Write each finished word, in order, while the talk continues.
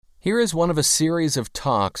Here is one of a series of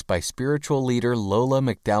talks by spiritual leader Lola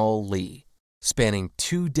McDowell Lee, spanning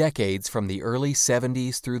 2 decades from the early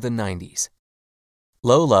 70s through the 90s.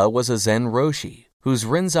 Lola was a Zen Roshi, whose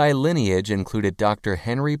Rinzai lineage included Dr.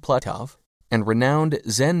 Henry Plutov and renowned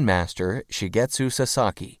Zen master Shigetsu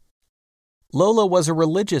Sasaki. Lola was a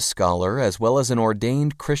religious scholar as well as an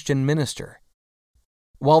ordained Christian minister.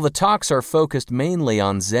 While the talks are focused mainly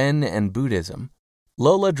on Zen and Buddhism,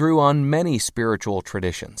 Lola drew on many spiritual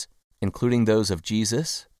traditions, including those of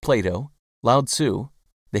Jesus, Plato, Lao Tzu,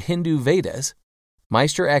 the Hindu Vedas,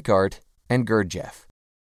 Meister Eckhart, and Gurdjieff.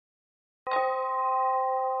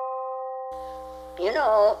 You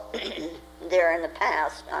know, there in the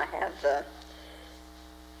past I have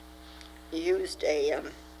used a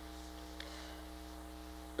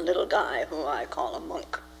little guy who I call a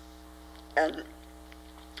monk. And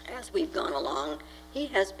as we've gone along, he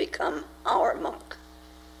has become our monk.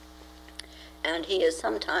 And he is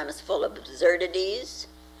sometimes full of absurdities,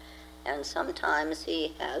 and sometimes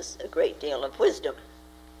he has a great deal of wisdom.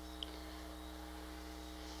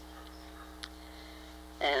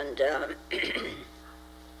 And and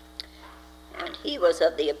he was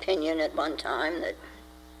of the opinion at one time that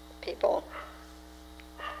people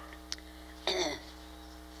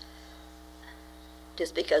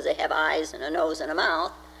just because they have eyes and a nose and a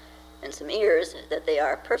mouth and some ears, that they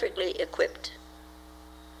are perfectly equipped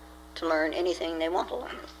to learn anything they want to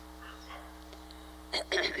learn.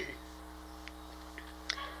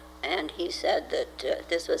 And he said that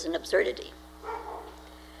this was an absurdity,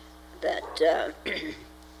 that a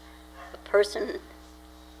person,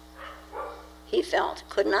 he felt,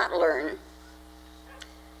 could not learn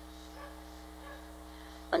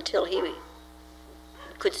until he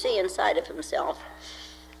could see inside of himself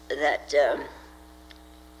that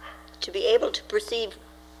to be able to perceive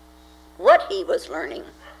what he was learning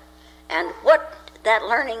and what that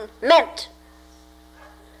learning meant,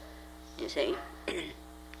 you see.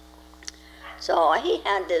 So he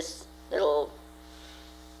had this little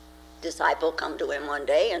disciple come to him one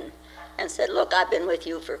day and said, "Look, I've been with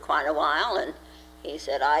you for quite a while," and he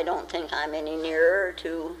said, "I don't think I'm any nearer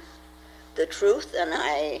to the truth than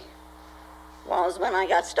I was when I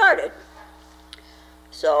got started.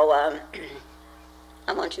 So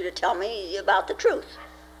I want you to tell me about the truth,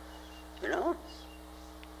 you know."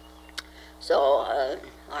 So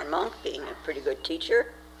our monk, being a pretty good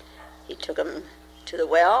teacher, he took him to the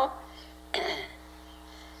well,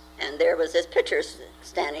 and there was this pitcher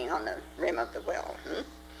standing on the rim of the well.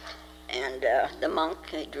 And the monk,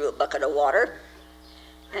 he drew a bucket of water,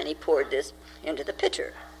 and he poured this into the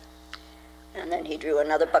pitcher. And then he drew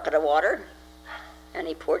another bucket of water, and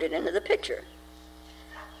he poured it into the pitcher.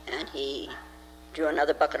 And he drew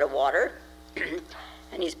another bucket of water,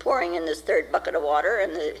 and he's pouring in this third bucket of water,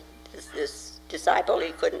 and this disciple,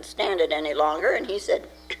 he couldn't stand it any longer, and he said,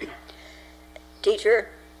 "Teacher,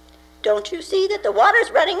 don't you see that the water's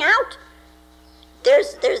running out?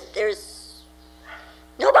 There's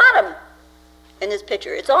no bottom in this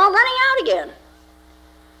pitcher. It's all running out again."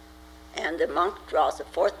 And the monk draws the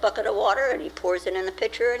fourth bucket of water, and he pours it in the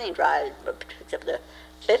pitcher, and he picks up the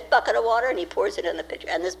fifth bucket of water, and he pours it in the pitcher.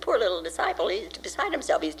 And this poor little disciple, he's beside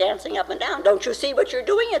himself. He's dancing up and down. "Don't you see what you're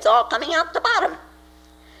doing? It's all coming out the bottom."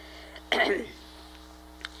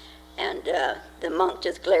 And the monk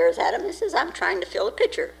just glares at him and says, "I'm trying to fill a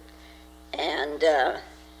pitcher. And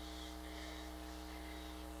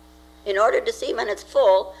in order to see when it's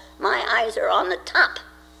full, my eyes are on the top,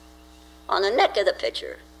 on the neck of the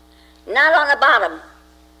pitcher, not on the bottom.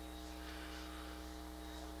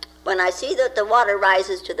 When I see that the water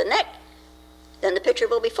rises to the neck, then the pitcher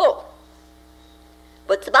will be full.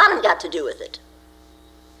 What's the bottom got to do with it?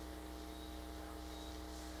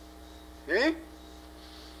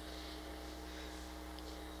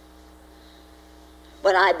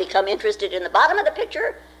 When I become interested in the bottom of the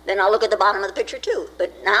pitcher, then I'll look at the bottom of the pitcher too.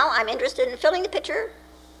 But now I'm interested in filling the pitcher,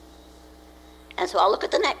 and so I'll look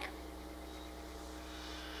at the neck."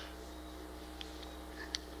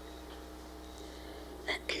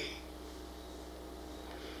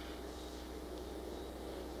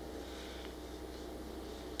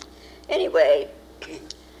 Anyway,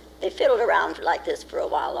 they fiddled around like this for a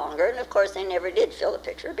while longer, and of course they never did fill the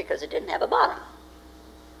pitcher because it didn't have a bottom.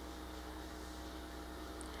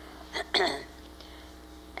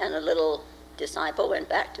 And the little disciple went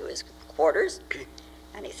back to his quarters,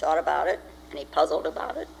 and he thought about it, and he puzzled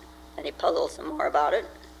about it, and he puzzled some more about it.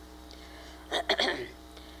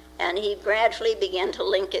 And he gradually began to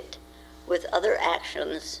link it with other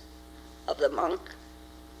actions of the monk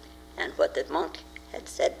and what the monk had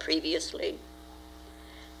said previously.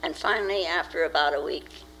 And finally, after about a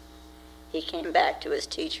week, he came back to his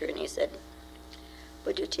teacher and he said,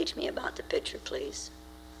 "Would you teach me about the picture, please?"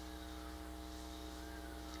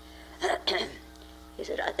 He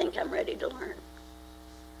said, "I think I'm ready to learn."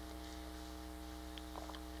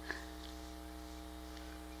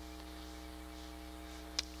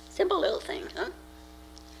 Simple little thing, huh?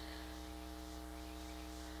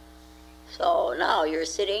 So now you're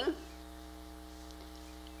sitting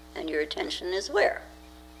and your attention is where?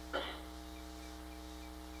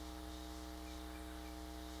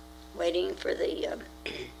 Waiting for the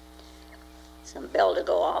some bell to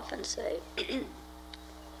go off and say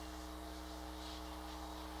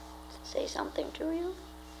something to you?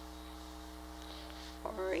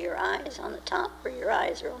 Or are your eyes on the top or your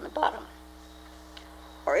eyes are on the bottom?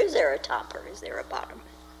 Or is there a top or is there a bottom?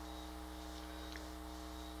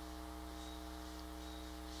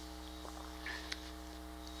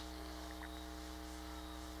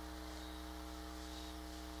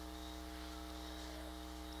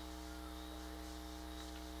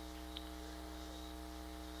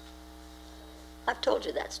 I've told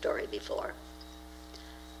you that story before.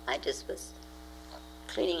 I just was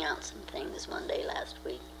cleaning out some things one day last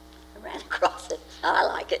week. I ran across it. I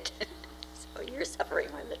like it. So you're suffering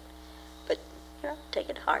with it. But, take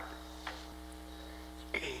it to heart.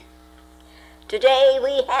 Today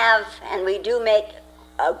we have, and we do make,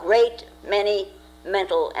 a great many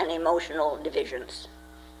mental and emotional divisions.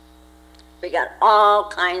 We got all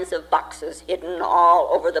kinds of boxes hidden all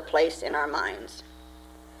over the place in our minds.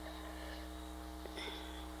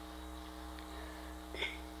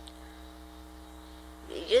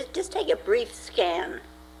 Just take a brief scan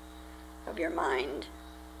of your mind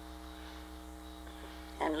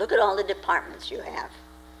and look at all the departments you have.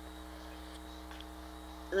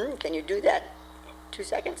 Can you do that? 2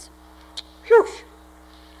 seconds? Whew.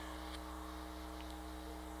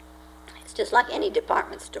 It's just like any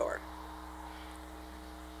department store.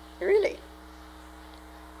 Really.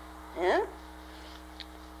 Yeah?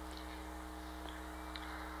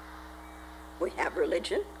 We have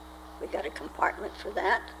religion. We got a compartment for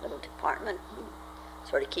that, little department. We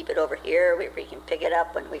sort of keep it over here where we can pick it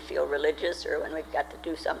up when we feel religious or when we've got to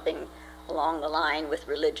do something along the line with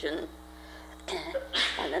religion.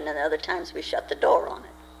 And then at other times we shut the door on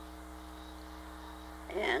it.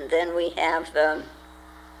 And then we have the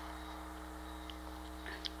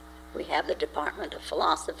department of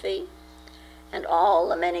philosophy and all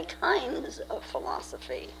the many kinds of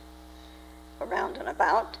philosophy around and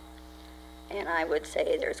about. And I would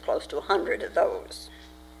say there's close to 100 of those.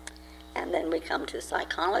 And then we come to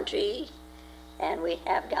psychology, and we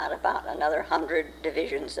have got about another 100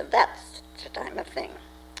 divisions of that type of thing.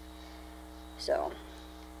 So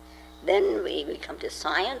then we come to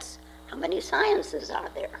science. How many sciences are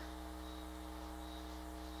there?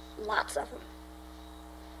 Lots of them.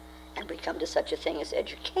 And we come to such a thing as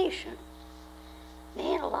education.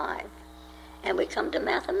 Man alive. And we come to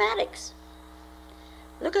mathematics.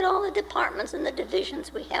 Look at all the departments and the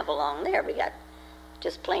divisions we have along there. We got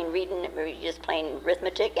just plain reading, just plain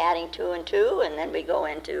arithmetic, adding 2 and 2, and then we go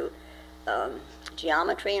into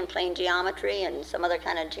geometry and plain geometry and some other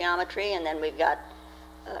kind of geometry, and then we've got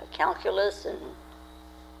calculus, and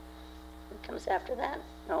what comes after that?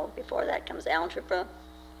 No, before that comes algebra.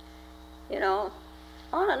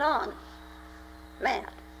 On and on.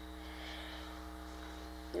 Math.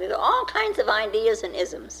 There are all kinds of ideas and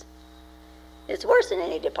isms. It's worse than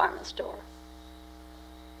any department store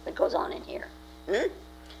that goes on in here.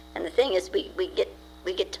 And the thing is, we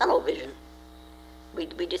get tunnel vision. We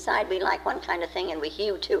decide we like one kind of thing and we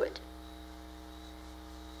hew to it.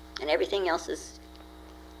 And everything else is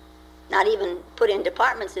not even put in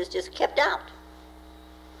departments, is just kept out.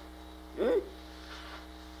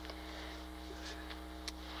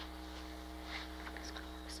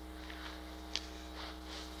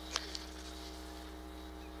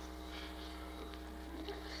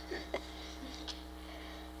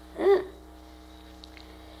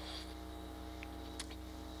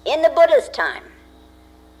 In the Buddha's time,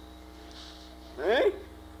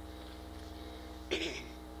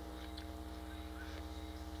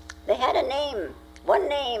 they had a name, one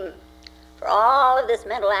name for all of this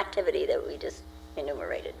mental activity that we just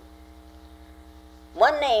enumerated.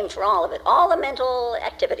 One name for all of it, all the mental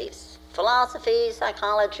activities, philosophy,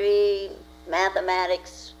 psychology,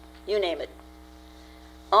 mathematics, you name it.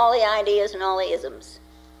 All the ideas and all the isms.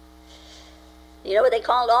 You know what they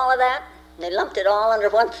called all of that? They lumped it all under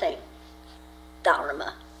one thing: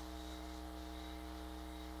 Dharma.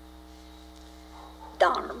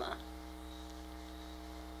 Dharma.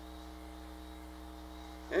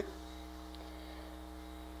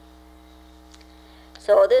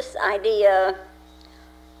 So this idea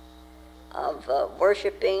of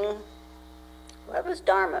worshiping, what was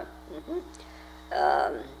Dharma?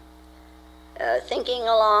 Thinking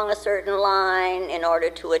along a certain line in order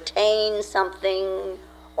to attain something,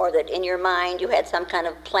 or that in your mind you had some kind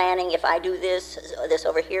of planning. If I do this, this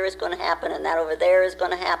over here is going to happen, and that over there is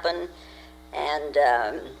going to happen, and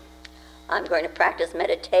I'm going to practice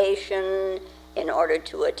meditation in order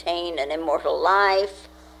to attain an immortal life,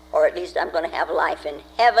 or at least I'm going to have life in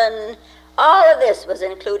heaven. All of this was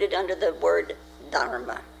included under the word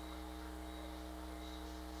Dharma.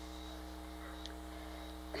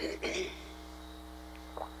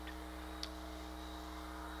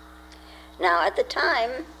 Now, at the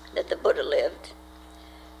time that the Buddha lived,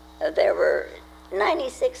 there were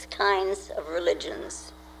 96 kinds of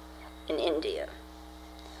religions in India.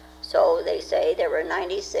 So they say there were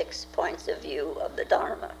 96 points of view of the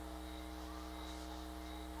Dharma.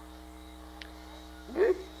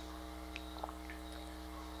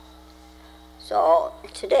 So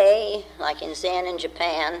today, like in Zen in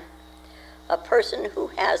Japan, a person who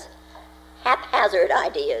has haphazard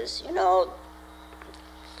ideas,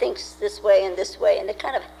 thinks this way, and they're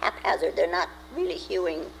kind of haphazard. They're not really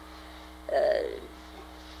hewing.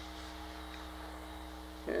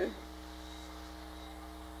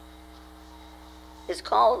 Is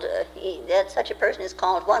called, such a person is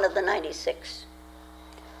called one of the 96,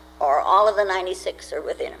 or all of the 96 are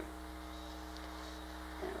within him.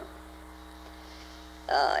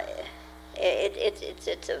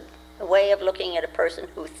 It's a way of looking at a person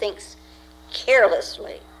who thinks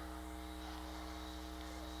carelessly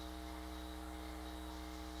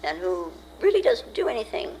and who really doesn't do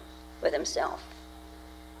anything with himself.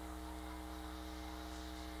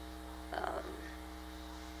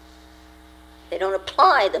 They don't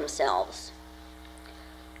apply themselves.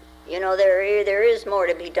 There is more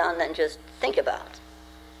to be done than just think about.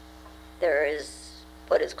 There is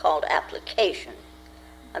what is called application.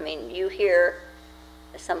 I mean, you hear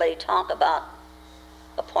somebody talk about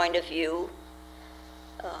a point of view.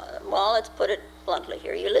 Well, let's put it bluntly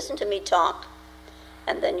here. You listen to me talk,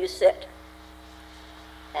 and then you sit.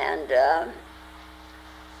 And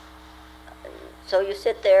so you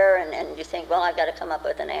sit there and you think, well, I've got to come up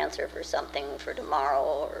with an answer for something for tomorrow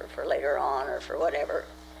or for later on or for whatever.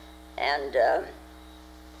 And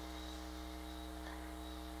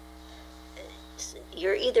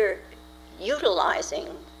you're either utilizing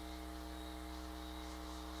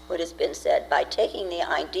what has been said by taking the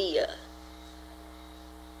idea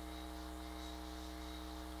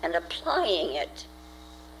and applying it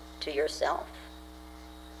to yourself,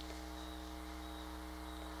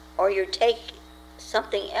 or you take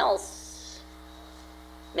something else,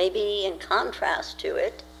 maybe in contrast to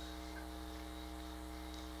it,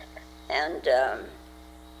 and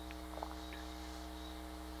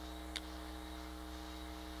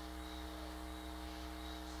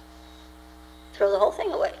throw the whole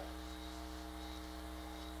thing away.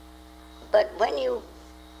 But when you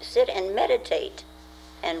sit and meditate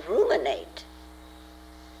and ruminate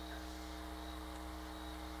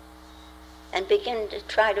and begin to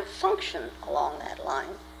try to function along that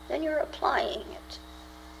line, then you're applying it.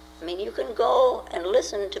 I mean, you can go and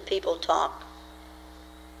listen to people talk,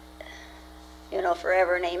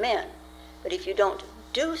 forever and amen. But if you don't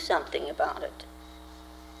do something about it,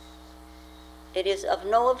 it is of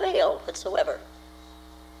no avail whatsoever.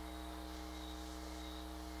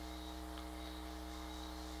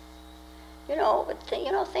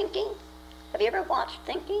 Thinking. Have you ever watched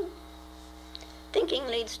Thinking? Thinking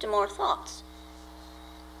leads to more thoughts.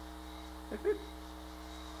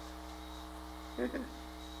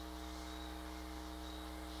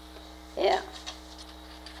 Yeah.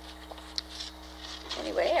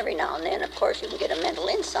 Anyway, every now and then, of course, you can get a mental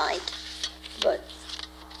insight,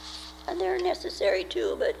 and they're necessary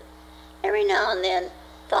too, but every now and then,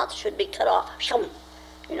 thoughts should be cut off.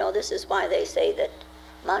 This is why they say that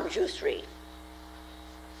Manjusri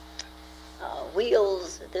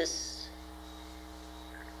wields this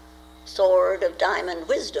sword of diamond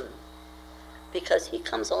wisdom, because he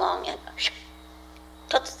comes along and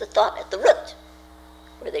cuts the thought at the root,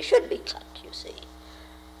 where they should be cut, you see.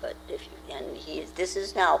 But this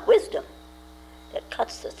is now wisdom that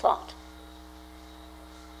cuts the thought.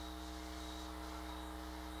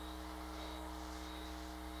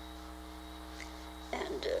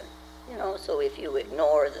 And so if you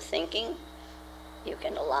ignore the thinking, you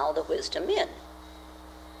can allow the wisdom in.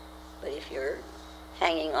 But if you're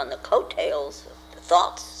hanging on the coattails of the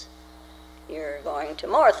thoughts, you're going to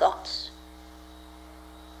more thoughts.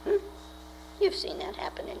 You've seen that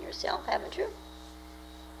happen in yourself, haven't you?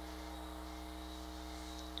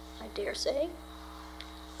 I dare say.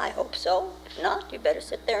 I hope so. If not, you better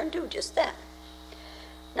sit there and do just that.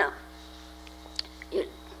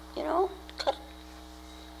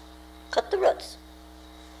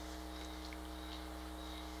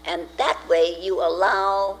 you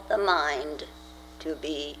allow the mind to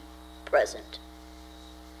be present.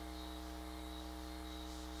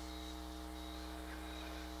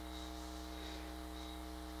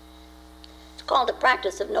 It's called the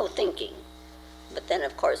practice of no thinking. But then,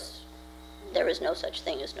 of course, there is no such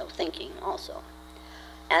thing as no thinking also.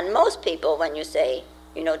 And most people, when you say,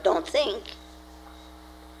 don't think,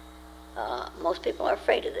 most people are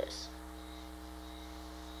afraid of this.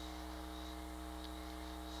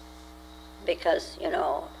 Because,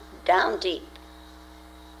 down deep,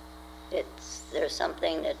 there's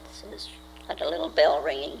something that says, like a little bell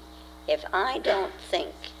ringing, if I don't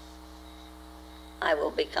think, I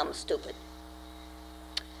will become stupid.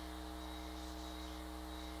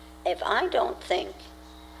 If I don't think,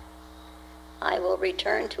 I will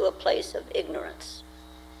return to a place of ignorance.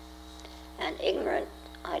 And ignorant,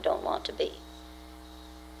 I don't want to be.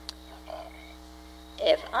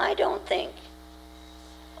 If I don't think,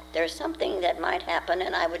 there's something that might happen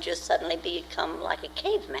and I would just suddenly become like a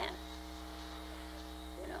caveman.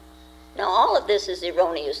 Now, all of this is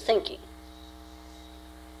erroneous thinking.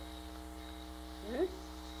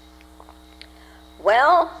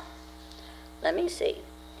 Well, let me see.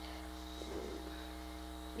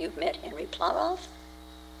 You've met Henry Platoff.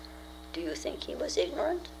 Do you think he was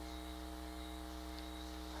ignorant?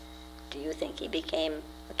 Do you think he became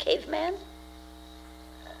a caveman?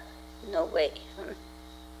 No way.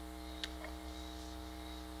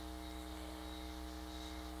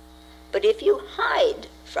 But if you hide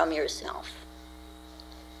from yourself,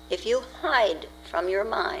 if you hide from your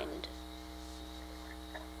mind,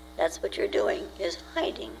 that's what you're doing, is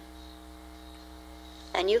hiding.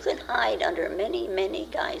 And you can hide under many, many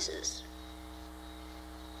guises.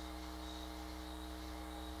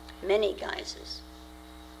 Many guises.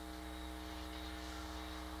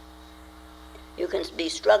 You can be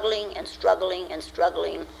struggling and struggling and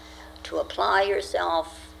struggling to apply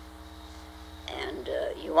yourself, and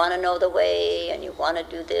you want to know the way, and you want to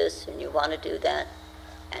do this, and you want to do that,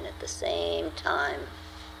 and at the same time,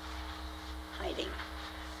 hiding.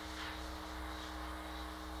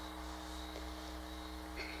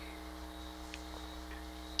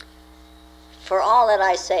 For all that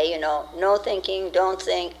I say, no thinking, don't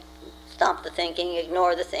think, stop the thinking,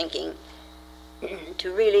 ignore the thinking,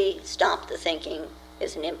 to really stop the thinking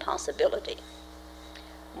is an impossibility.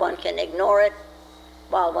 One can ignore it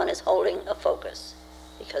while one is holding a focus,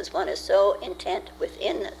 because one is so intent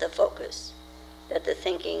within the focus that the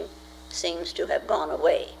thinking seems to have gone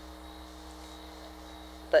away.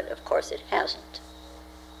 But of course it hasn't.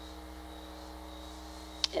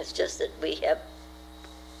 It's just that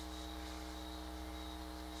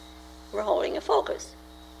we're holding a focus.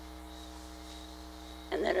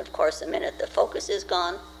 And then, of course, the minute the focus is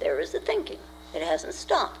gone, there is the thinking. It hasn't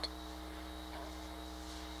stopped.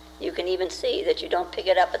 You can even see that you don't pick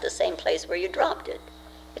it up at the same place where you dropped it.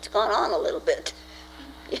 It's gone on a little bit.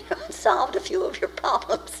 And solved a few of your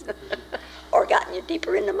problems. Or gotten you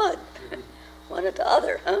deeper in the mud. One or the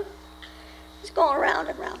other, huh? It's going round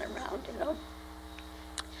and round and round,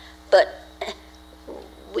 But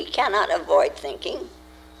we cannot avoid thinking.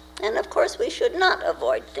 And of course we should not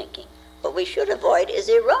avoid thinking. What we should avoid is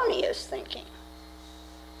erroneous thinking.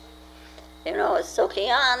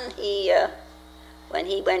 Sokian, when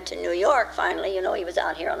he went to New York finally, he was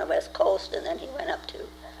out here on the West Coast, and then he went up to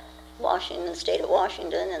Washington, state of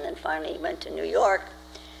Washington, and then finally he went to New York,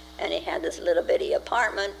 and he had this little bitty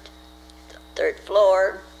apartment, third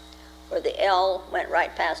floor, where the L went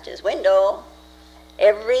right past his window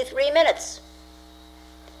every 3 minutes.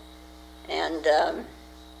 And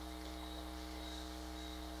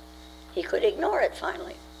he could ignore it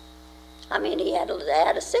finally. He had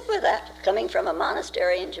to sit with that, coming from a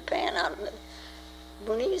monastery in Japan out in the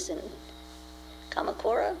boonies in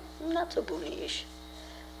Kamakura. Not so boonish.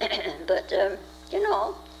 But,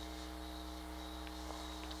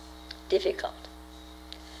 difficult.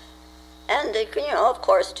 And, of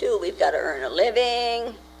course, too, we've got to earn a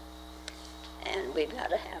living, and we've got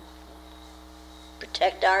to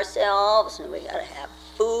protect ourselves, and we've got to have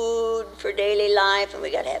food for daily life, and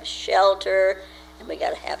we got to have shelter, and we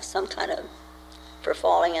got to have some kind of, for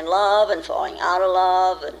falling in love and falling out of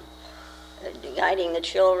love, and guiding the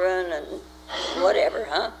children and whatever,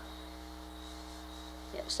 huh?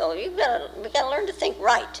 Yeah, so we got to learn to think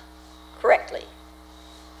right, correctly,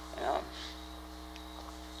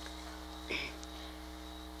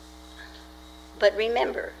 But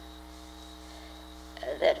remember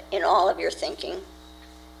that in all of your thinking,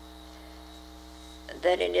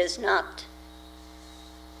 that it is not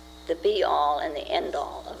the be-all and the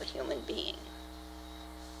end-all of a human being.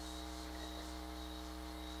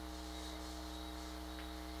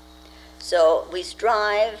 So we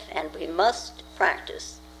strive and we must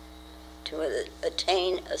practice to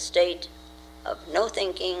attain a state of no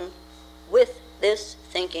thinking with this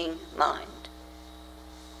thinking mind.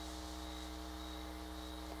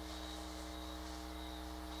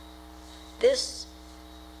 This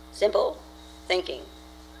simple thinking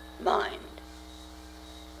mind,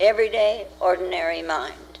 everyday, ordinary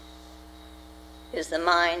mind, is the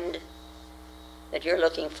mind that you're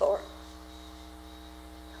looking for.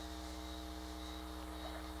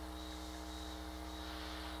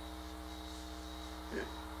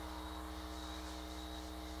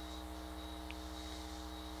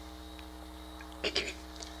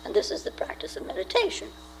 And this is the practice of meditation.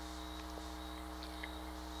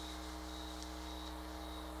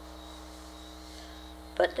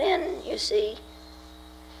 But then, you see,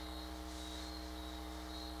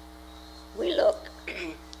 we look,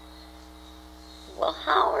 well,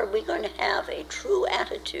 how are we going to have a true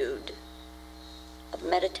attitude of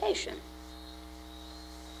meditation?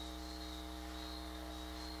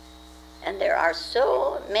 And there are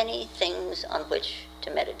so many things on which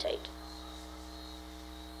to meditate.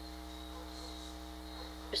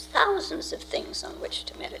 There's thousands of things on which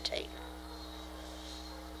to meditate.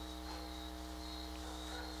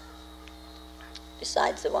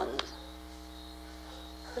 Besides the ones,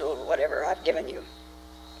 little whatever I've given you.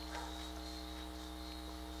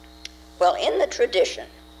 Well, in the tradition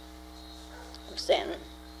of Zen,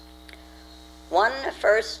 one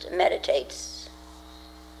first meditates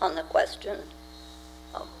on the question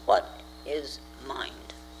of what is mind.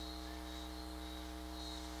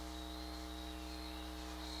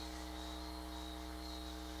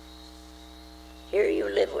 Here you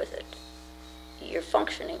live with it. You're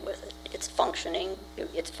functioning with it. Its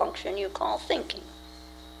function you call thinking.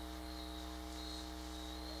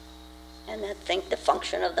 And the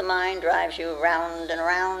function of the mind drives you round and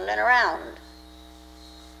around and around.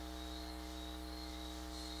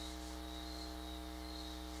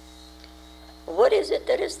 What is it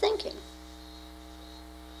that is thinking?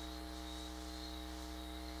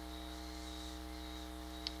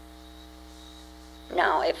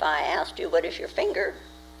 Now, if I asked you, what is your finger?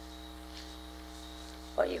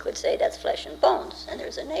 Well, you could say that's flesh and bones, and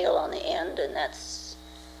there's a nail on the end, and that's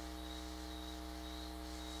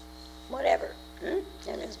whatever. And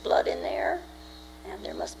there's blood in there, and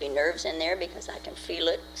there must be nerves in there because I can feel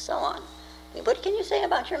it, so on. What can you say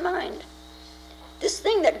about your mind? This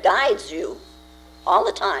thing that guides you all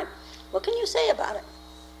the time, what can you say about it?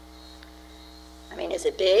 I mean, is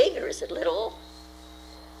it big or is it little?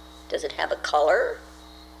 Does it have a color?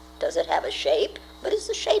 Does it have a shape? What is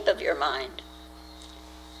the shape of your mind?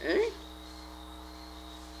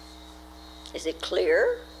 Is it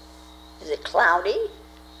clear? Is it cloudy?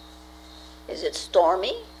 Is it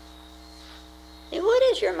stormy? What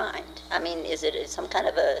is your mind? I mean, is it some kind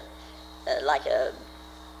of like a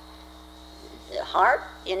heart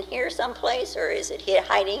in here someplace, or is it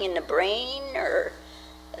hiding in the brain, or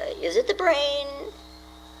is it the brain?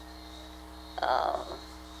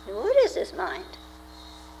 What is this mind?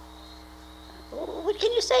 What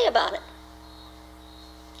can you say about it?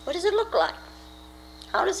 What does it look like?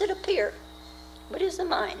 How does it appear? What is the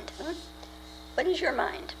mind? What is your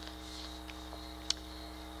mind?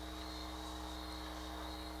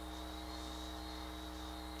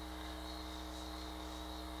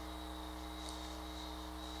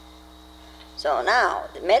 So now,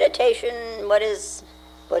 the meditation, what is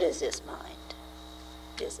this mind?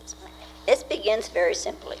 What is this mind? This begins very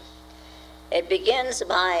simply. It begins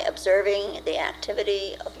by observing the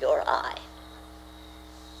activity of your eye.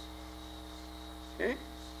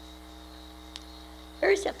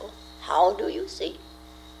 Very simple. How do you see?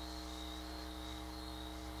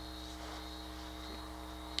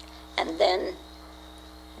 And then,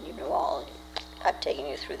 you know all, I've taken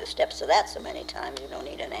you through the steps of that so many times you don't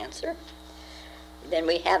need an answer. Then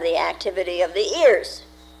we have the activity of the ears.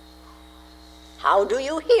 How do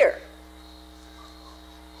you hear?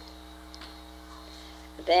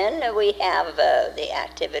 Then we have the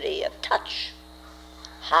activity of touch.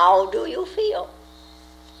 How do you feel?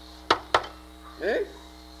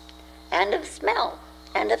 And of smell,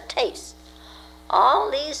 and of taste. All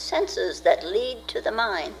these senses that lead to the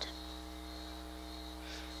mind.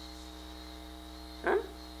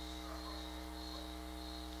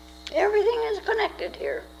 Everything is connected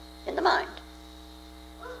here in the mind.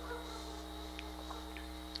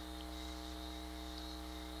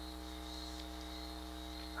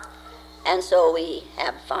 And so we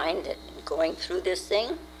find that going through this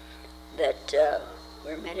thing that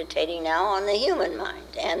we're meditating now on the human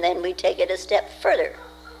mind, and then we take it a step further.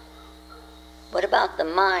 What about the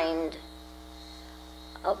mind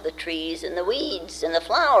of the trees and the weeds and the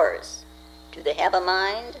flowers. Do they have a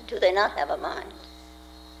mind? Do they not have a mind?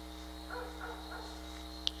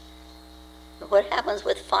 What happens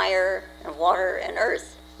with fire and water and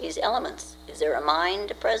earth, these elements? Is there a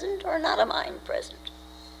mind present or not a mind present?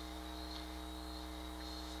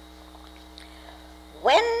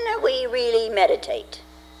 When we really meditate,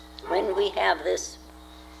 when we have this,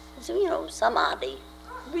 samadhi,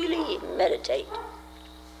 really meditate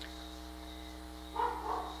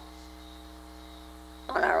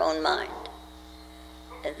on our own mind,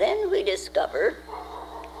 and then we discover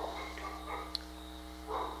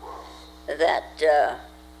that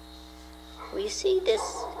we see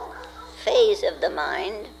this phase of the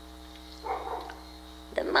mind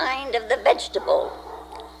of the vegetable,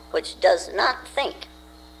 which does not think.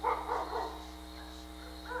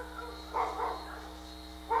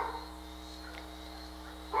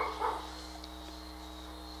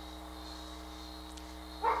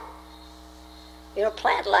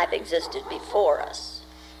 Plant life existed before us.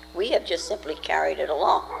 We have just simply carried it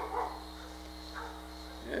along.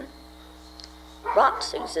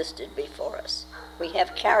 Rocks existed before us. We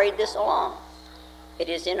have carried this along. It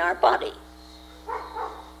is in our body.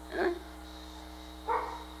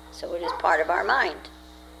 So it is part of our mind.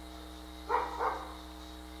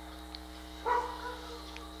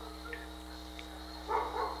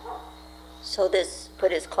 So this,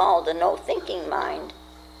 what is called the no-thinking mind,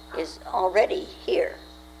 is already here,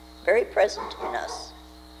 very present in us.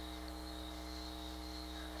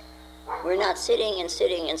 We're not sitting and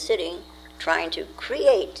sitting and sitting trying to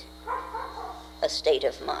create a state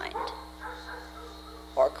of mind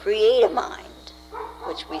or create a mind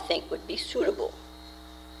which we think would be suitable.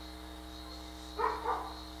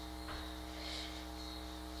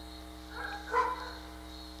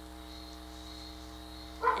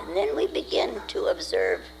 And then we begin to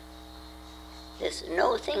observe this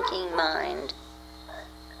no-thinking mind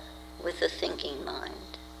with a thinking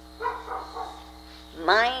mind.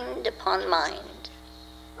 Mind upon mind.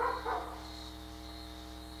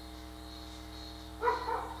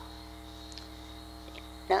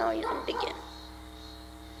 Now you can begin.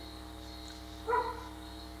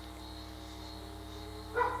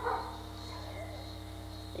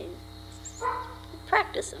 The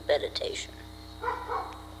practice of meditation.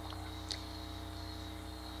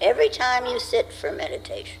 Every time you sit for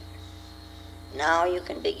meditation, now you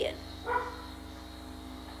can begin.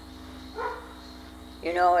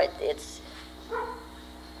 It's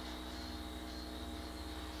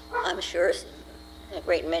I'm sure a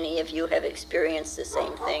great many of you have experienced the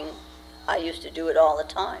same thing. I used to do it all the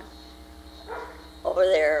time. Over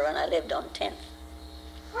there when I lived on 10th.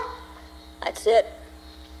 I'd sit.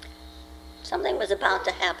 Something was about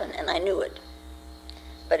to happen and I knew it.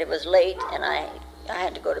 But it was late and I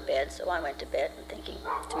had to go to bed, so I went to bed and thinking,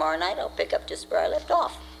 tomorrow night I'll pick up just where I left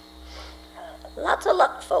off. Lots of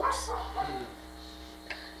luck, folks.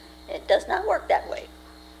 It does not work that way.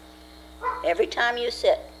 Every time you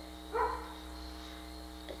sit,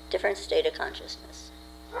 a different state of consciousness.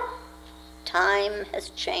 Time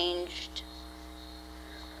has changed.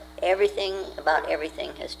 Everything about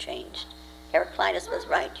everything has changed. Heraclitus was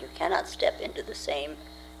right. You cannot step into the same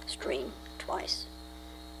stream twice.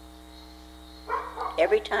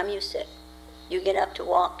 Every time you sit, you get up to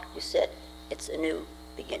walk, you sit, it's a new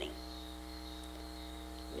beginning.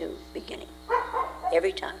 New beginning.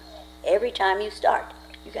 Every time. Every time you start,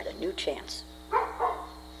 you got a new chance.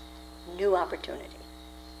 New opportunity.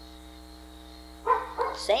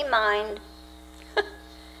 Same mind.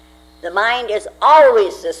 The mind is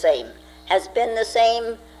always the same, has been the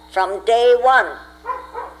same from day one,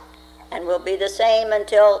 and will be the same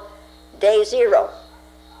until day 0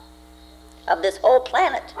 of this whole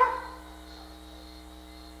planet.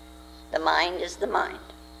 The mind is the mind.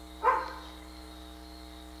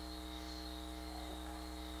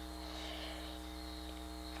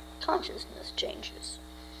 Consciousness changes.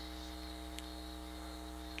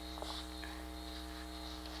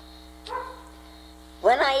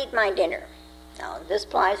 When I eat my dinner, now this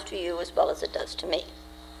applies to you as well as it does to me,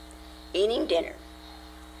 eating dinner,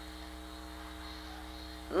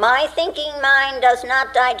 my thinking mind does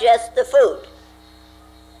not digest the food.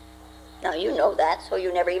 Now you know that, so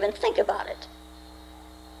you never even think about it.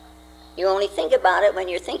 You only think about it when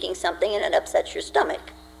you're thinking something and it upsets your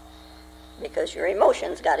stomach, because your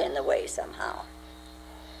emotions got in the way somehow.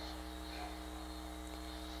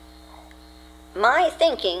 My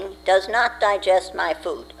thinking does not digest my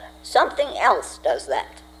food. Something else does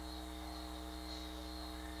that.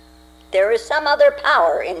 There is some other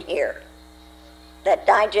power in here that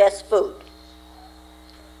digests food.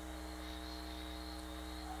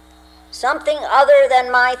 something other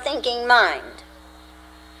than my thinking mind.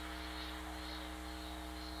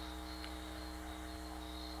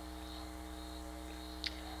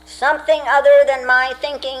 Something other than my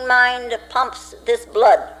thinking mind pumps this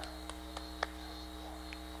blood.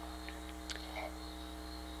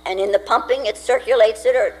 And in the pumping, it circulates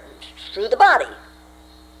it through the body.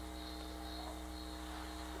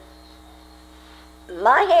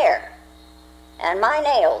 My hair and my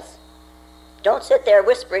nails don't sit there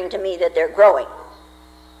whispering to me that they're growing,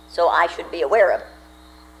 so I should be aware of it.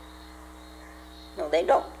 No, they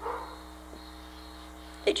don't.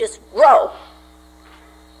 They just grow.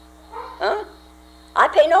 Huh? I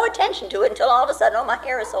pay no attention to it until all of a sudden, oh, my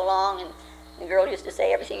hair is so long, and the girl used to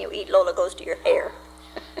say, everything you eat, Lola, goes to your hair.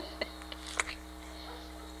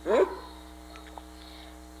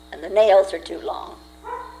 And the nails are too long.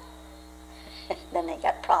 Then they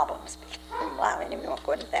got problems. Wow, I didn't even want to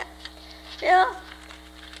go into that. Yeah,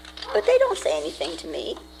 but they don't say anything to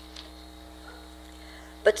me.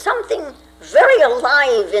 But something very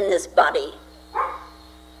alive in this body.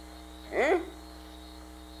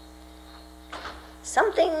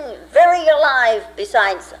 Something very alive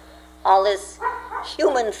besides all this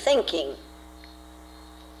human thinking.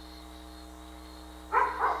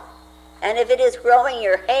 And if it is growing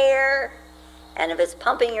your hair, and if it's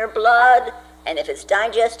pumping your blood, and if it's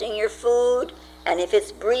digesting your food, and if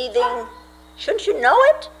it's breathing, shouldn't you know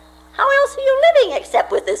it? How else are you living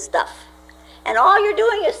except with this stuff? And all you're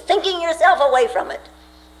doing is thinking yourself away from it.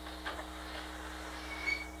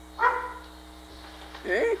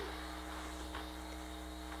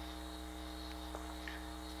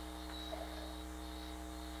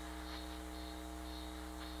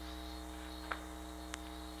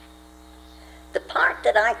 The part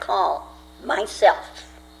that I call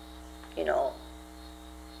myself, you know,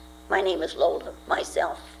 my name is Lola,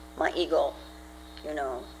 myself, my ego, you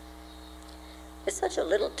know, is such a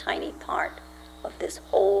little tiny part of this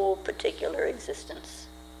whole particular existence.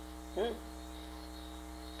 You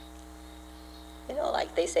know,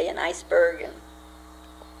 like they say an iceberg, and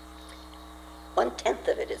 1/10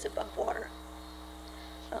 of it is above water.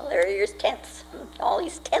 Well, there are your tenths, all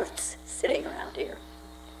these tenths sitting around here.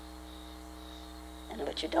 And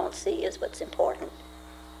what you don't see is what's important.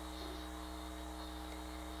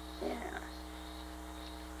 Yeah.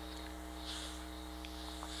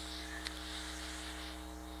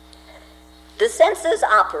 The senses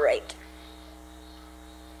operate.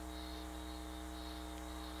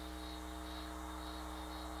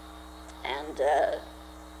 And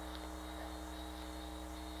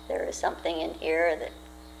there is something in here that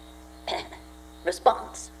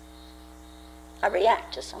responds. I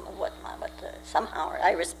react to some of somehow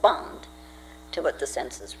I respond to what the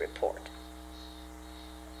senses report.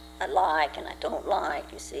 I like and I don't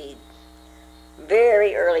like. You see,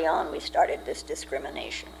 very early on we started this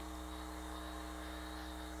discrimination.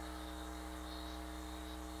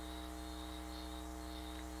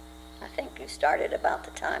 I think you started about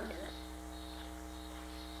the time you're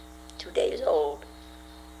 2 days old.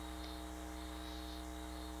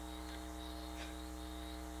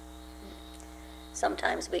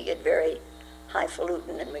 Sometimes we get very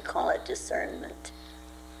highfalutin and we call it discernment.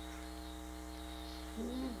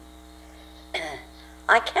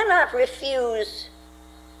 I cannot refuse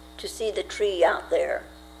to see the tree out there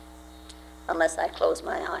unless I close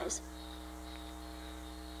my eyes.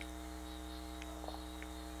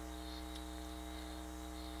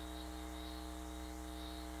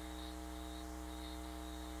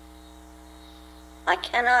 I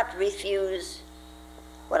cannot refuse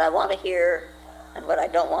what I want to hear and what I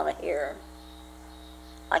don't want to hear.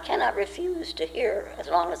 I cannot refuse to hear as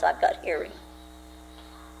long as I've got hearing.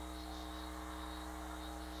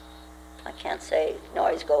 I can't say,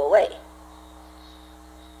 noise, go away.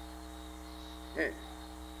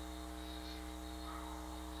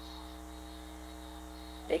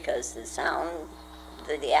 Because the sound,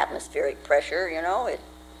 the atmospheric pressure, you know, it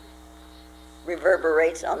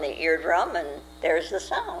reverberates on the eardrum and there's the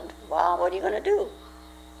sound. Wow, what are you going to do?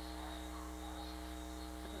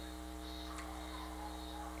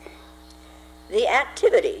 The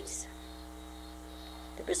activities,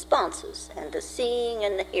 the responses, and the seeing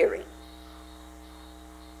and the hearing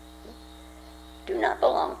do not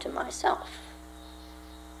belong to myself.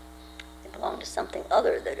 They belong to something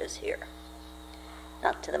other that is here,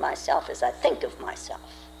 not to the myself as I think of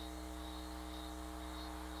myself.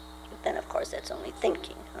 But then, of course, that's only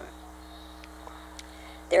thinking.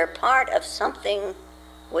 They're part of something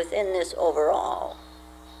within this overall,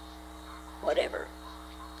 whatever.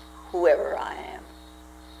 Whoever I am,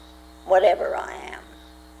 whatever I am,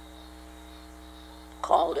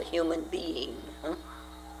 called a human being.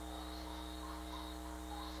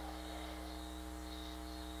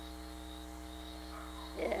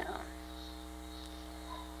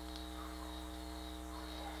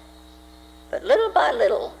 But little by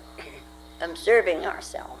little, observing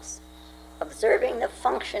ourselves, observing the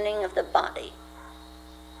functioning of the body,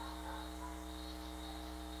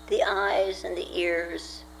 the eyes and the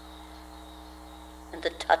ears and the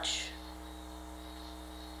touch,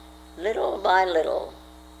 little by little,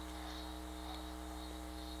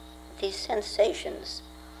 these sensations,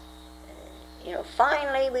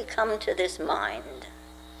 finally we come to this mind.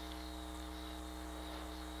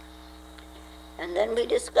 And then we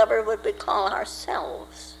discover what we call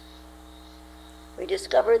ourselves. We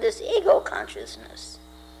discover this ego consciousness.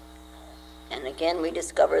 And again, we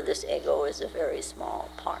discover this ego is a very small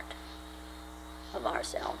part of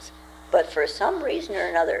ourselves. But for some reason or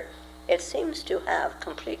another, it seems to have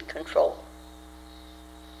complete control.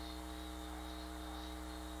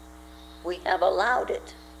 We have allowed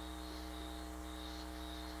it.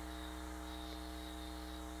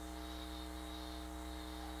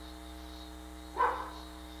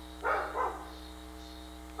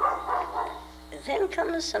 Then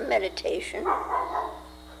comes some meditation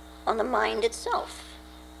on the mind itself.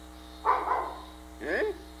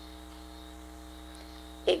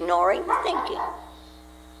 Ignoring the thinking.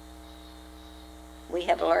 We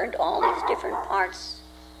have learned all these different parts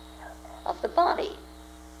of the body,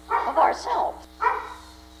 of ourselves.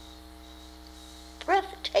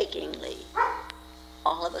 Breathtakingly,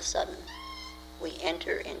 all of a sudden, we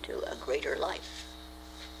enter into a greater life.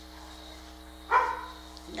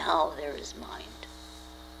 Now there is mind.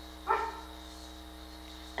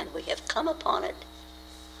 And we have come upon it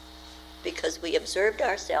because we observed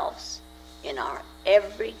ourselves in our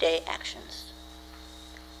everyday actions,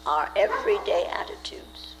 our everyday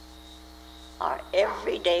attitudes, our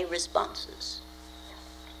everyday responses,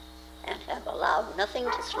 and have allowed nothing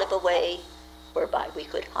to slip away whereby we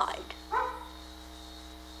could hide.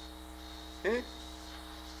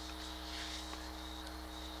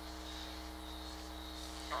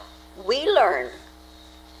 We learn.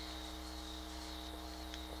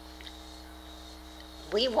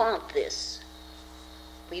 We want this.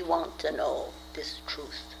 We want to know this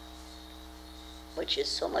truth, which is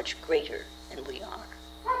so much greater than we are.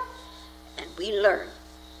 And we learn,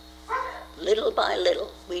 little by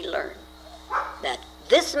little, we learn that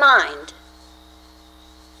this mind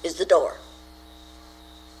is the door.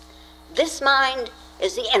 This mind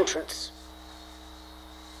is the entrance.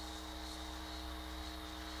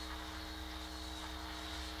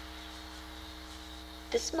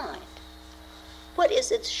 This mind, what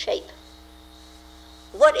is its shape?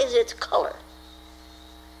 What is its color?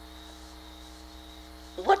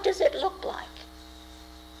 What does it look like?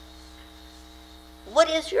 What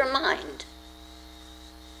is your mind?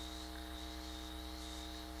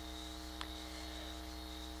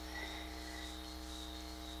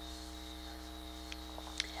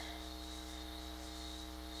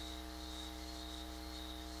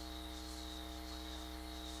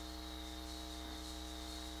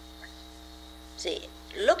 See,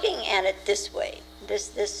 looking at it this way,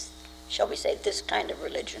 this, shall we say, this kind of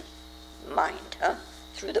religion, mind,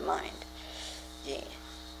 through the mind. Yeah.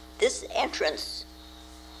 This entrance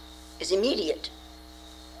is immediate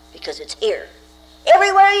because it's here.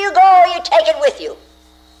 Everywhere you go, you take it with you.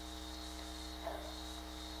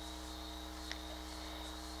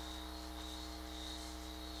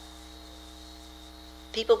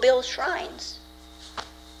 People build shrines.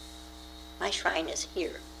 My shrine is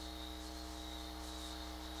here.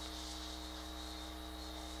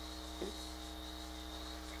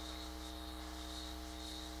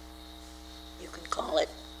 Call it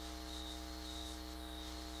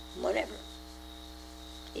whatever,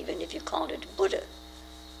 even if you called it Buddha,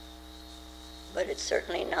 but it's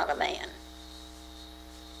certainly not a man,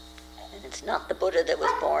 and it's not the Buddha that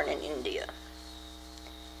was born in India.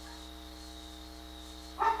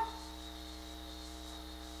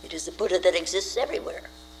 It is the Buddha that exists everywhere.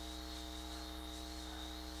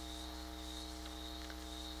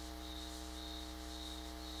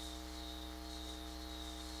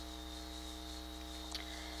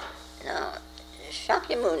 Now,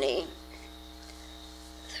 Shakyamuni,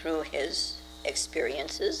 through his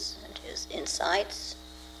experiences and his insights,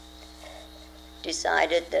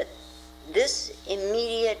 decided that this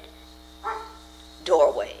immediate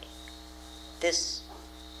doorway, this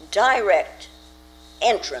direct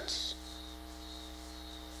entrance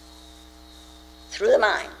through the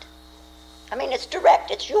mind, I mean, it's direct,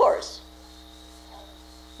 it's yours.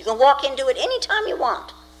 You can walk into it any time you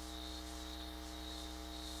want.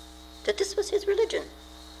 That this was his religion.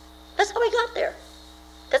 That's how he got there.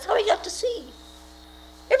 That's how he got to see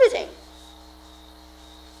everything.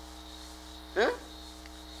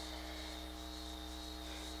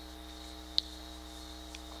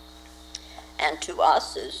 And to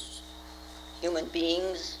us as human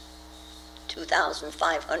beings,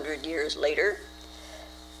 2,500 years later,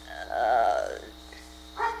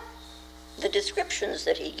 the descriptions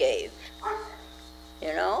that he gave,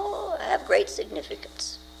 have great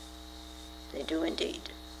significance. They do indeed.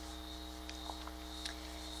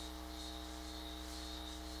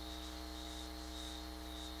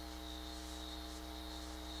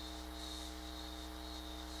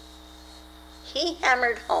 He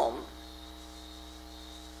hammered home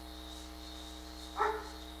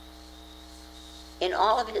in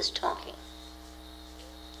all of his talking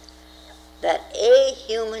that a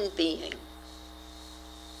human being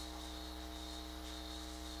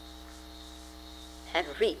had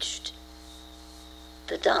reached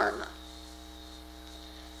the Dharma,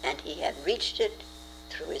 and he had reached it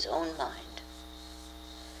through his own mind.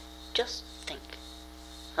 Just think,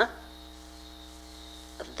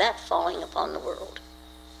 of that falling upon the world.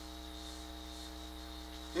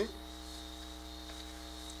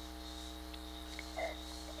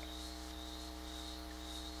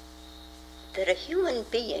 That a human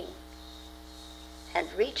being had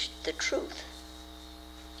reached the truth,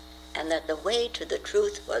 and that the way to the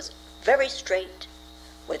truth was very straight,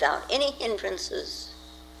 without any hindrances,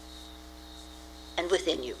 and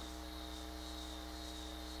within you.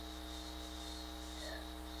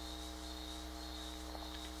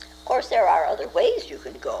 Of course, there are other ways you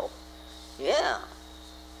can go. Yeah.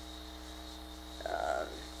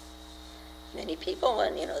 Many people,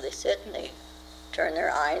 when, they sit and they turn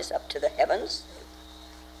their eyes up to the heavens.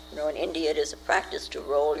 In India it is a practice to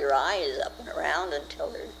roll your eyes up and around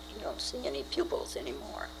until you don't see any pupils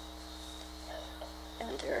anymore.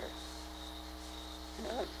 And they're,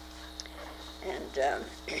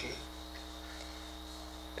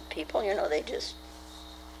 people, they just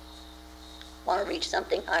want to reach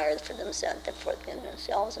something higher for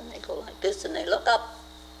themselves, and they go like this and they look up.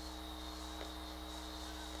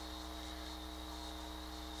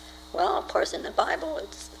 Well, of course, in the Bible,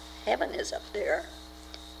 heaven is up there,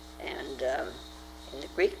 and in the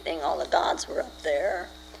Greek thing, all the gods were up there,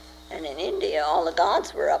 and in India, all the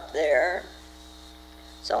gods were up there.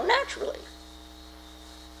 So naturally,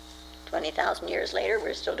 20,000 years later,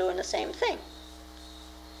 we're still doing the same thing.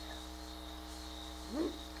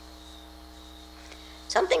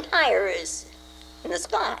 Something higher is in the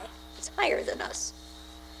sky. It's higher than us.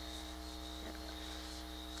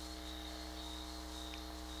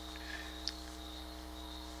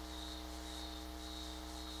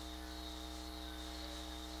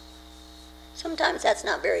 Sometimes that's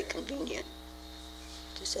not very convenient,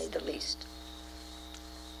 to say the least.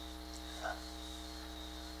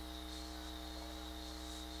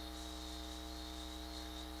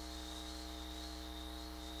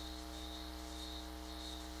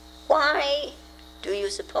 Why do you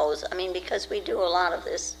suppose? Because we do a lot of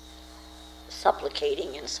this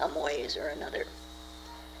supplicating in some ways or another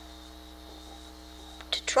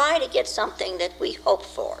to try to get something that we hope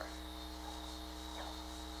for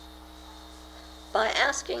by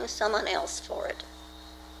asking someone else for it.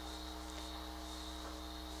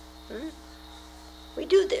 We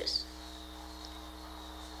do this.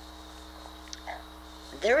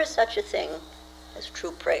 There is such a thing as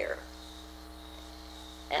true prayer.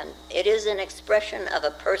 And it is an expression of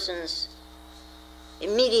a person's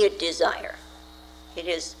immediate desire. It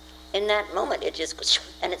is, in that moment, it just goes,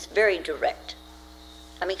 and it's very direct.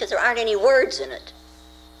 Because there aren't any words in it.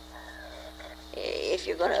 If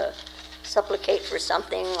you're going to supplicate for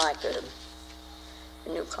something like a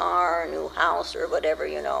new car, a new house, or whatever,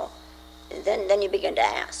 then you begin to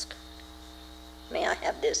ask. May I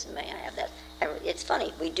have this, and may I have that? And it's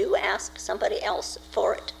funny, we do ask somebody else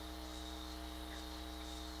for it.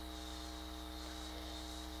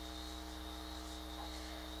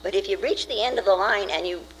 But if you reach the end of the line and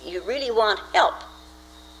you really want help,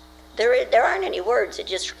 there aren't any words. It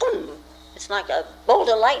just, it's like a bolt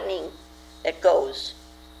of lightning that goes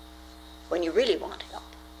when you really want help.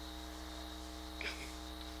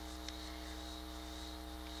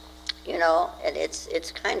 And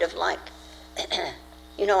it's kind of like,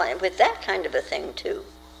 and with that kind of a thing too,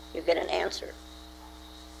 you get an answer.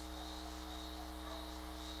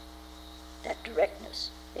 That directness.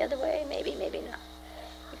 The other way, maybe not.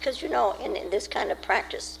 Because, in this kind of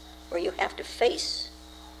practice where you have to face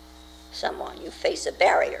someone, you face a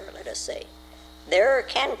barrier, let us say, there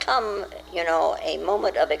can come, a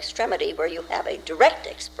moment of extremity where you have a direct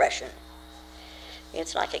expression.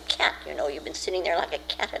 It's like a cat, you've been sitting there like a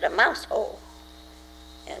cat at a mouse hole,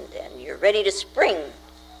 and you're ready to spring.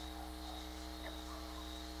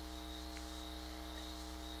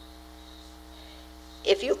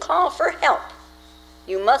 If you call for help,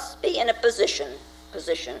 You must be in a position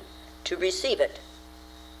to receive it.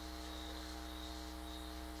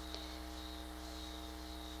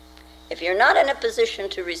 If you're not in a position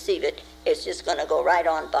to receive it, it's just going to go right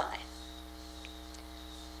on by.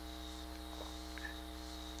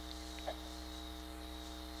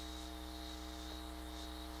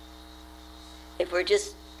 If we're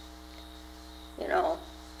just,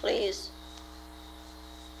 please,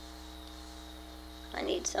 I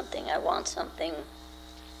need something, I want something,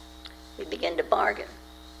 we begin to bargain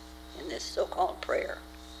in this so-called prayer.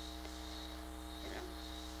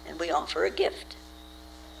 And we offer a gift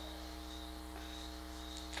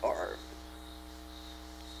for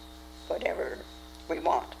whatever we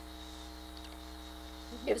want.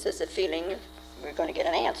 It gives us a feeling we're going to get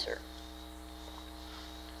an answer.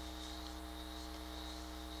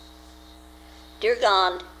 Dear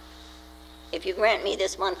God, if you grant me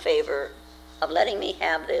this one favor of letting me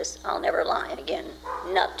have this, I'll never lie again,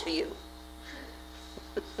 not to you.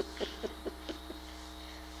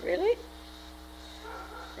 Really?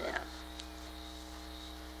 Yeah.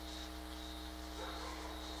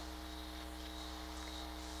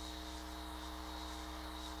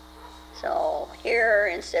 So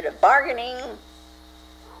here, instead of bargaining,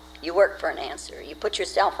 you work for an answer. You put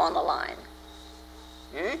yourself on the line.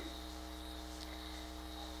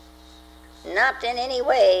 Not in any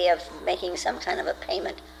way of making some kind of a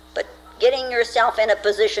payment, but getting yourself in a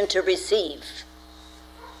position to receive.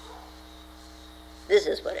 This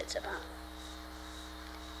is what it's about.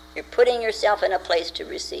 You're putting yourself in a place to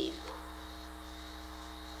receive.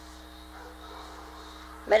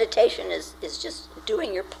 Meditation is just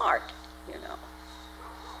doing your part,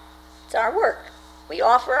 It's our work. We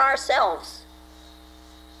offer ourselves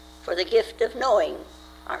for the gift of knowing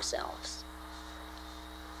ourselves.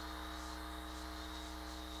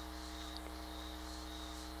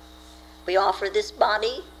 We offer this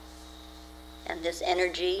body and this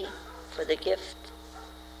energy for the gift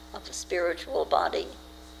of the spiritual body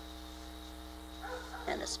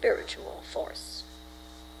and the spiritual force.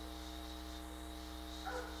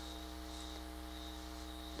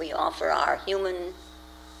 We offer our human,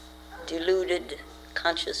 deluded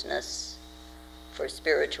consciousness for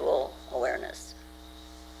spiritual awareness.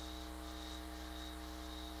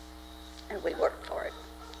 And we work for it.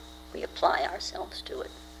 We apply ourselves to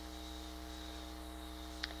it.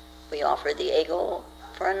 We offer the ego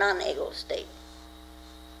for a non-ego state.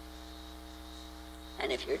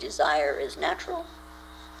 And if your desire is natural,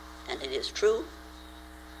 and it is true,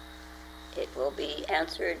 it will be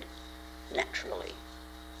answered naturally.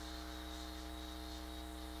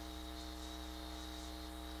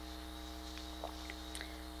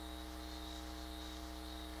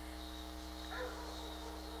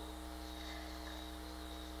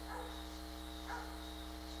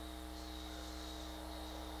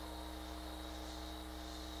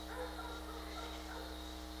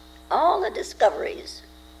 All the discoveries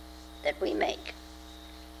that we make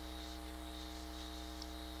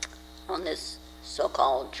on this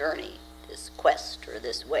so-called journey, this quest or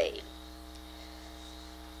this way,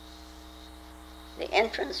 the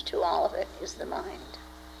entrance to all of it is the mind.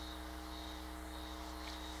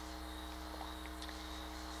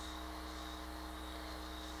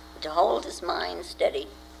 To hold his mind steady,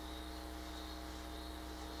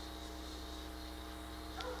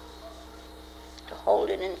 to hold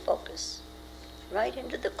it in focus, right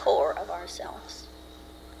into the core of ourselves.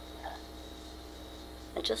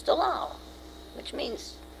 And just allow, which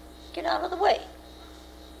means get out of the way.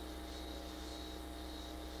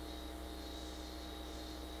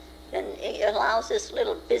 Then it allows this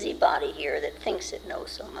little busybody here that thinks it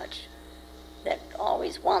knows so much, that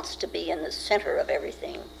always wants to be in the center of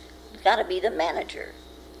everything. You've got to be the manager.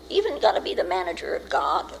 Even got to be the manager of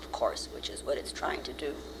God, of course, which is what it's trying to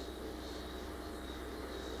do.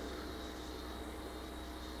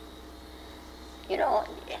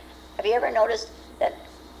 Have you ever noticed that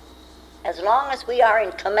as long as we are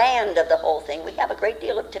in command of the whole thing, we have a great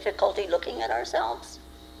deal of difficulty looking at ourselves?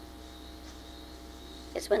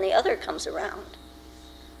 It's when the other comes around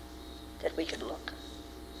that we can look,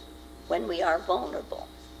 when we are vulnerable.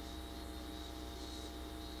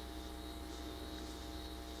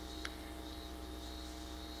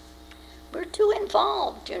 We're too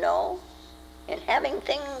involved, in having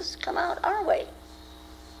things come out our way.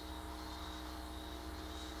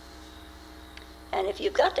 And if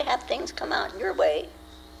you've got to have things come out your way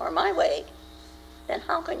or my way, then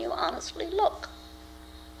how can you honestly look?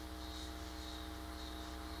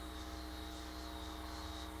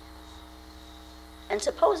 And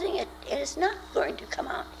supposing it is not going to come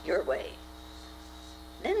out your way,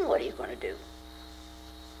 then what are you going to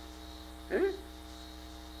do?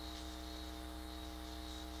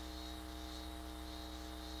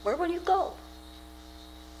 where will you go?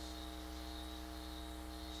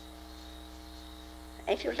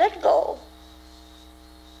 If you let go,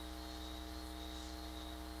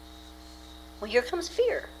 well, here comes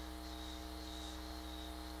fear,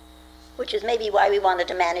 which is maybe why we wanted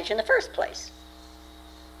to manage in the first place.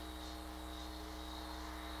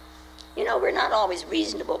 You know, we're not always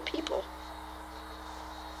reasonable people.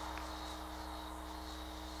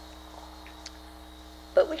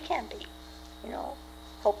 But we can be. You know,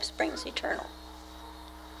 hope springs eternal.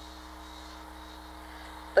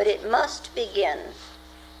 But it must begin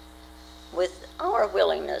with our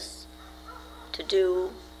willingness to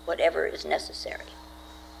do whatever is necessary.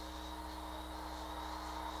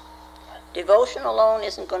 Devotion alone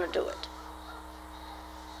isn't going to do it.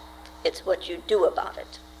 It's what you do about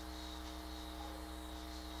it.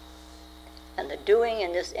 And the doing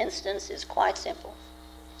in this instance is quite simple.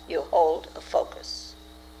 You hold a focus,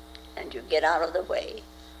 and you get out of the way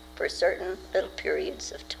for certain little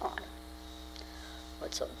periods of time.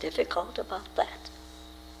 What's so difficult about that?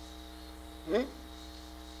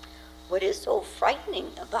 What is so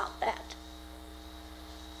frightening about that?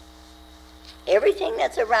 Everything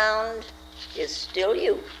that's around is still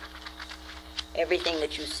you. Everything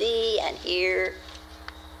that you see and hear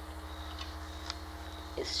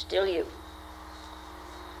is still you.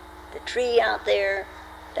 The tree out there,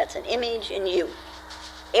 that's an image in you.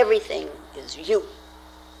 Everything is you.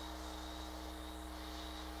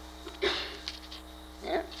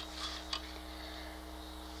 Yeah.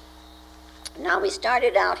 Now we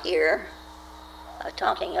started out here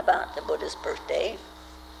talking about the Buddha's birthday,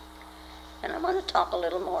 and I want to talk a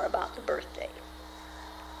little more about the birthday.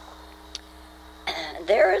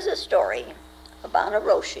 There is a story about a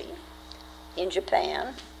Roshi in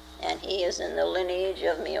Japan, and he is in the lineage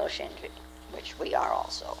of Myoshinji, which we are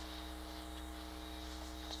also.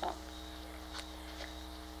 So,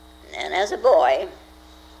 and as a boy,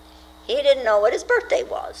 he didn't know what his birthday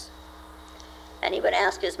was. And he would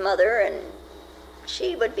ask his mother, and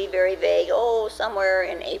she would be very vague, oh, somewhere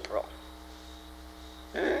in April.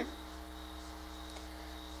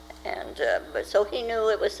 But so he knew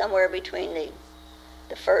it was somewhere between the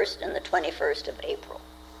 1st and the 21st of April.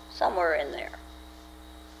 Somewhere in there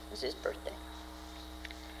was his birthday.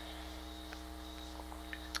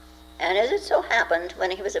 And as it so happened,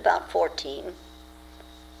 when he was about 14,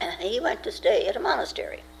 he went to stay at a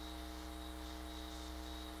monastery.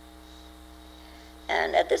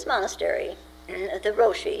 And at this monastery, the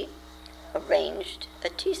Roshi arranged a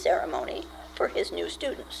tea ceremony for his new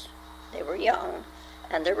students. They were young,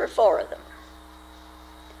 and there were 4 of them.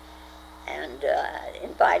 And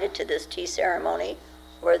invited to this tea ceremony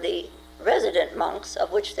were the resident monks,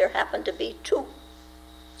 of which there happened to be 2.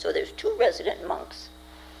 So there's 2 resident monks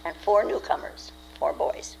and 4 newcomers, 4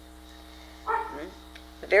 boys.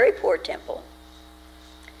 A very poor temple.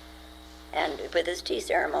 And with this tea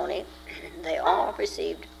ceremony, they all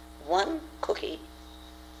received 1 cookie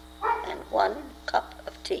and 1 cup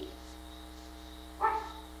of tea.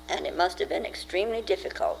 And it must have been extremely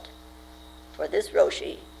difficult for this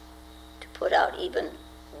Roshi to put out even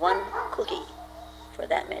 1 cookie for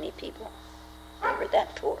that many people. They were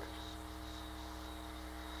that poor.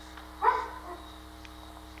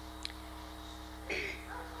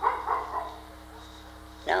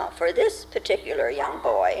 Now, for this particular young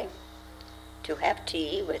boy to have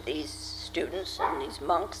tea with these students and these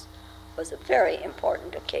monks was a very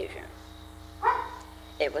important occasion.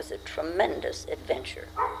 It was a tremendous adventure,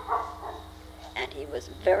 and he was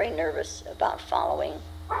very nervous about following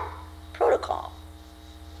protocol.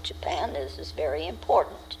 Japan is very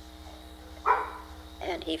important.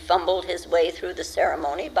 And he fumbled his way through the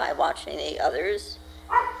ceremony by watching the others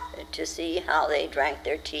to see how they drank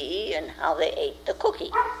their tea and how they ate the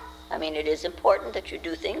cookie. I mean, it is important that you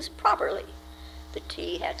do things properly. The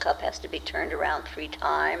tea cup has to be turned around 3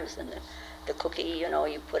 times, and the cookie, you know,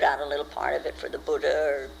 you put out a little part of it for the Buddha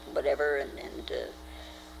or whatever, and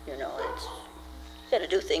you know, you got to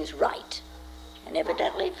do things right. And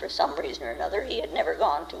evidently, for some reason or another, he had never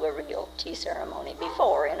gone to a real tea ceremony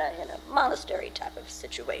before in a monastery type of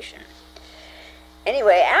situation.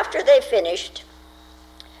 Anyway, after they finished,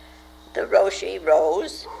 the Roshi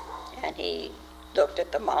rose, and he looked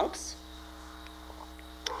at the monks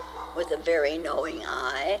with a very knowing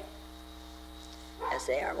eye, as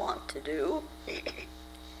they are wont to do.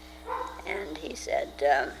 And he said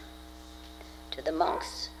to the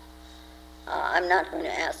monks, I'm not going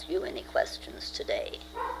to ask you any questions today,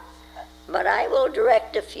 but I will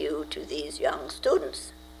direct a few to these young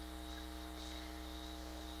students.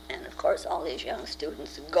 And of course, all these young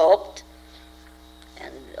students gulped,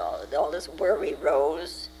 and all this worry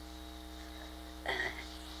rose.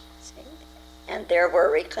 and their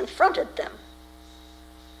worry confronted them.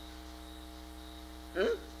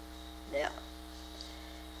 Yeah.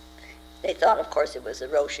 They thought, of course, it was the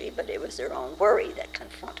Roshi, but it was their own worry that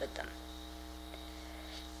confronted them.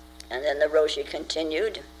 And then the Roshi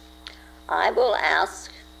continued, I will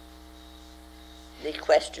ask the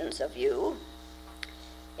questions of you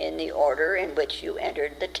in the order in which you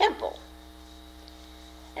entered the temple.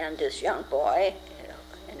 And this young boy,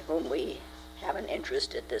 in whom we have an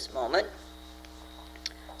interest at this moment,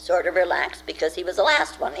 sort of relaxed because he was the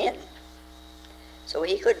last one in. So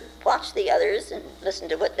he could watch the others and listen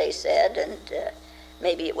to what they said, and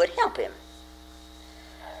maybe it would help him.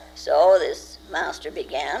 So this master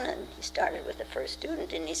began, and he started with the first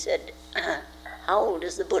student, and he said, how old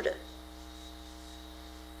is the Buddha?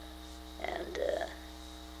 And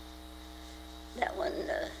that one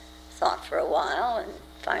thought for a while, and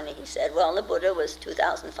finally he said, well, the Buddha was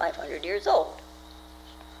 2,500 years old.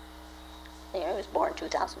 You know, he was born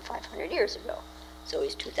 2,500 years ago, so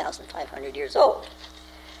he's 2,500 years old.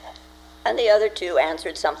 And the other two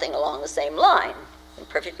answered something along the same line, and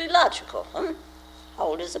perfectly logical. How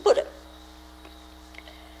old is the Buddha?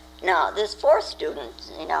 Now, this fourth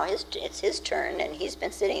student, you know, it's his turn, and he's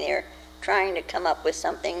been sitting there trying to come up with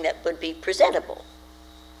something that would be presentable.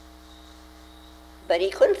 But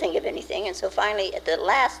he couldn't think of anything, and so finally, at the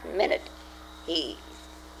last minute, he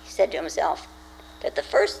said to himself that the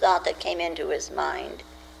first thought that came into his mind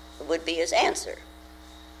would be his answer.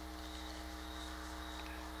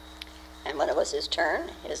 And when it was his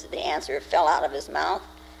turn, the answer fell out of his mouth,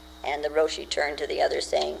 and the Roshi turned to the other,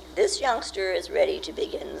 saying, this youngster is ready to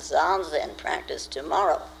begin Zazen practice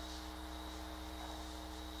tomorrow.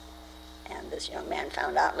 And this young man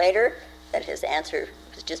found out later that his answer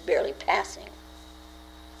was just barely passing.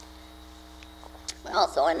 Well,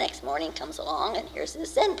 so the next morning comes along, and here's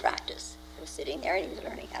his Zen practice. He was sitting there, and he was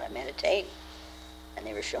learning how to meditate, and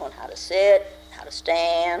they were showing how to sit, how to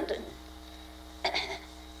stand,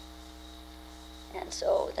 and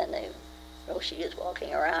so then the Roshi is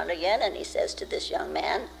walking around again, and he says to this young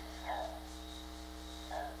man,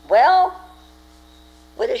 well,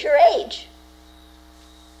 what is your age?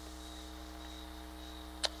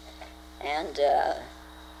 And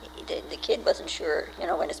the kid wasn't sure, you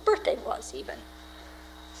know, when his birthday was even.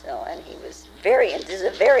 So, and he was this is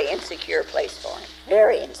a very insecure place for him,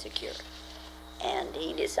 very insecure. And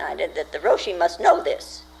he decided that the Roshi must know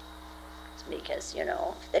this, because, you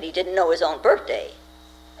know, that he didn't know his own birthday.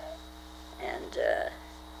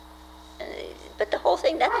 But the whole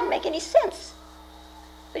thing, that didn't make any sense.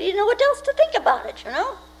 But he didn't know what else to think about it, you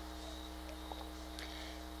know.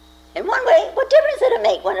 In one way, what difference did it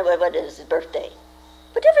make when it was his birthday?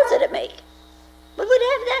 What difference did it make? What would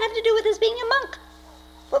that have to do with his being a monk?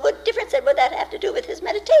 What difference would that have to do with his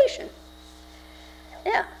meditation?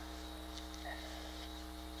 Yeah.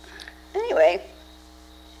 Anyway,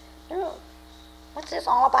 you know, what's this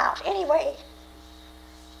all about anyway?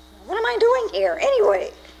 What am I doing here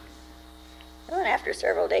anyway? And after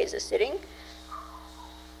several days of sitting, it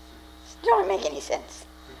don't make any sense,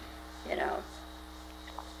 you know.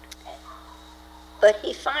 But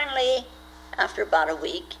he finally, after about a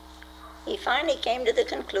week, he finally came to the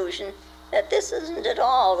conclusion that this isn't at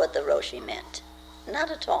all what the Roshi meant.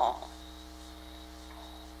 Not at all.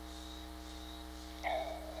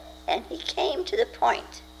 And he came to the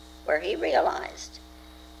point where he realized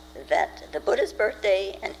that the Buddha's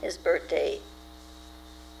birthday and his birthday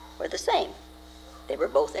were the same. They were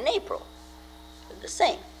both in April. They were the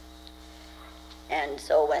same. And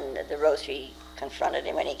so when the Roshi confronted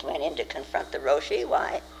him, when he went in to confront the Roshi,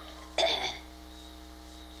 why,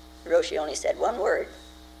 Roshi only said one word,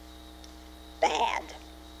 bad.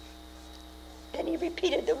 Then he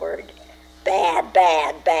repeated the word, bad,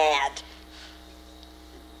 bad, bad.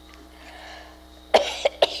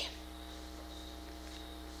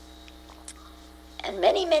 And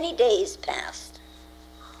many, many days passed,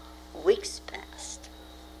 weeks passed.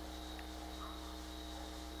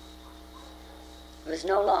 It was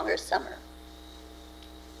no longer summer.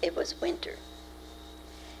 It was winter.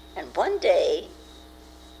 And one day,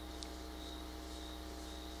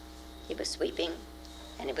 he was sweeping,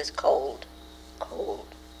 and it was cold, cold.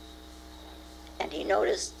 And he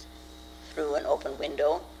noticed through an open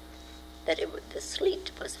window that the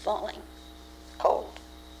sleet was falling, cold.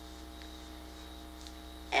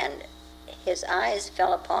 And his eyes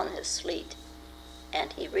fell upon the sleet,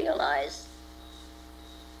 and he realized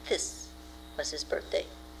this was his birthday.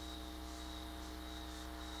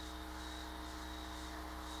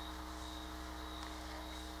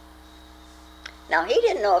 Now, he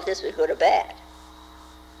didn't know if this was good or bad,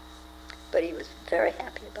 but he was very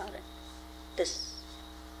happy about it. This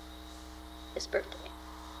his birthday.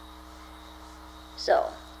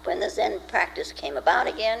 So, when the Zen practice came about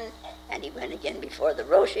again, and he went again before the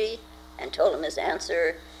Roshi and told him his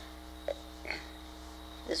answer,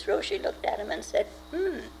 this Roshi looked at him and said,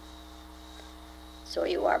 so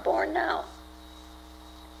you are born now.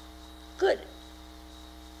 Good.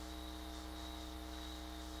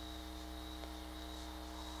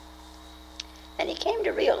 And he came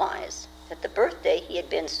to realize that the birthday he had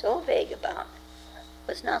been so vague about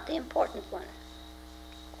was not the important one.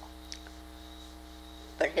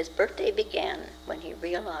 But his birthday began when he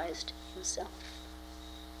realized himself.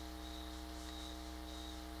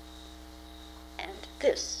 And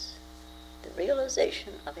this, the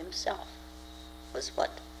realization of himself, was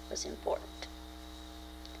what was important.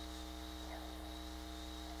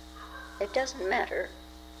 It doesn't matter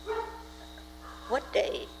what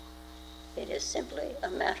day, it is simply a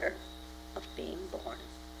matter of being born.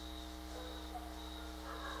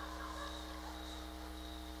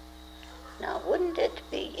 Now, wouldn't it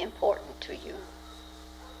be important to you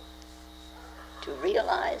to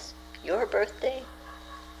realize your birthday?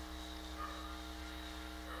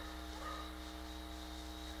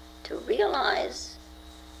 To realize,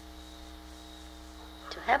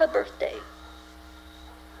 to have a birthday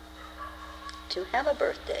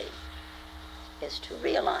is to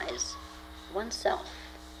realize oneself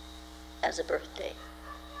as a birthday.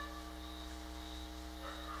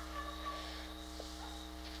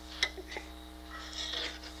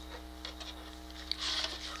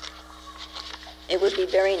 It would be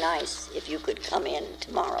very nice if you could come in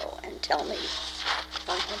tomorrow and tell me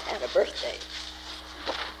I had a birthday,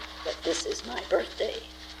 that this is my birthday.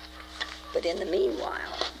 But in the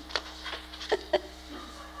meanwhile,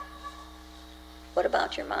 what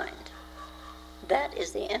about your mind? That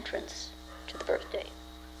is the entrance to the birthday.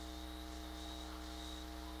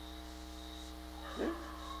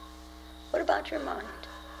 What about your mind?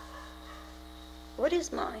 What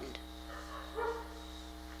is mind?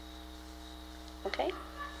 Okay?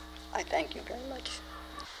 I thank you very much.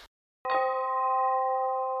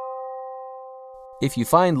 If you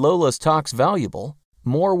find Lola's talks valuable,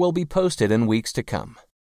 more will be posted in weeks to come.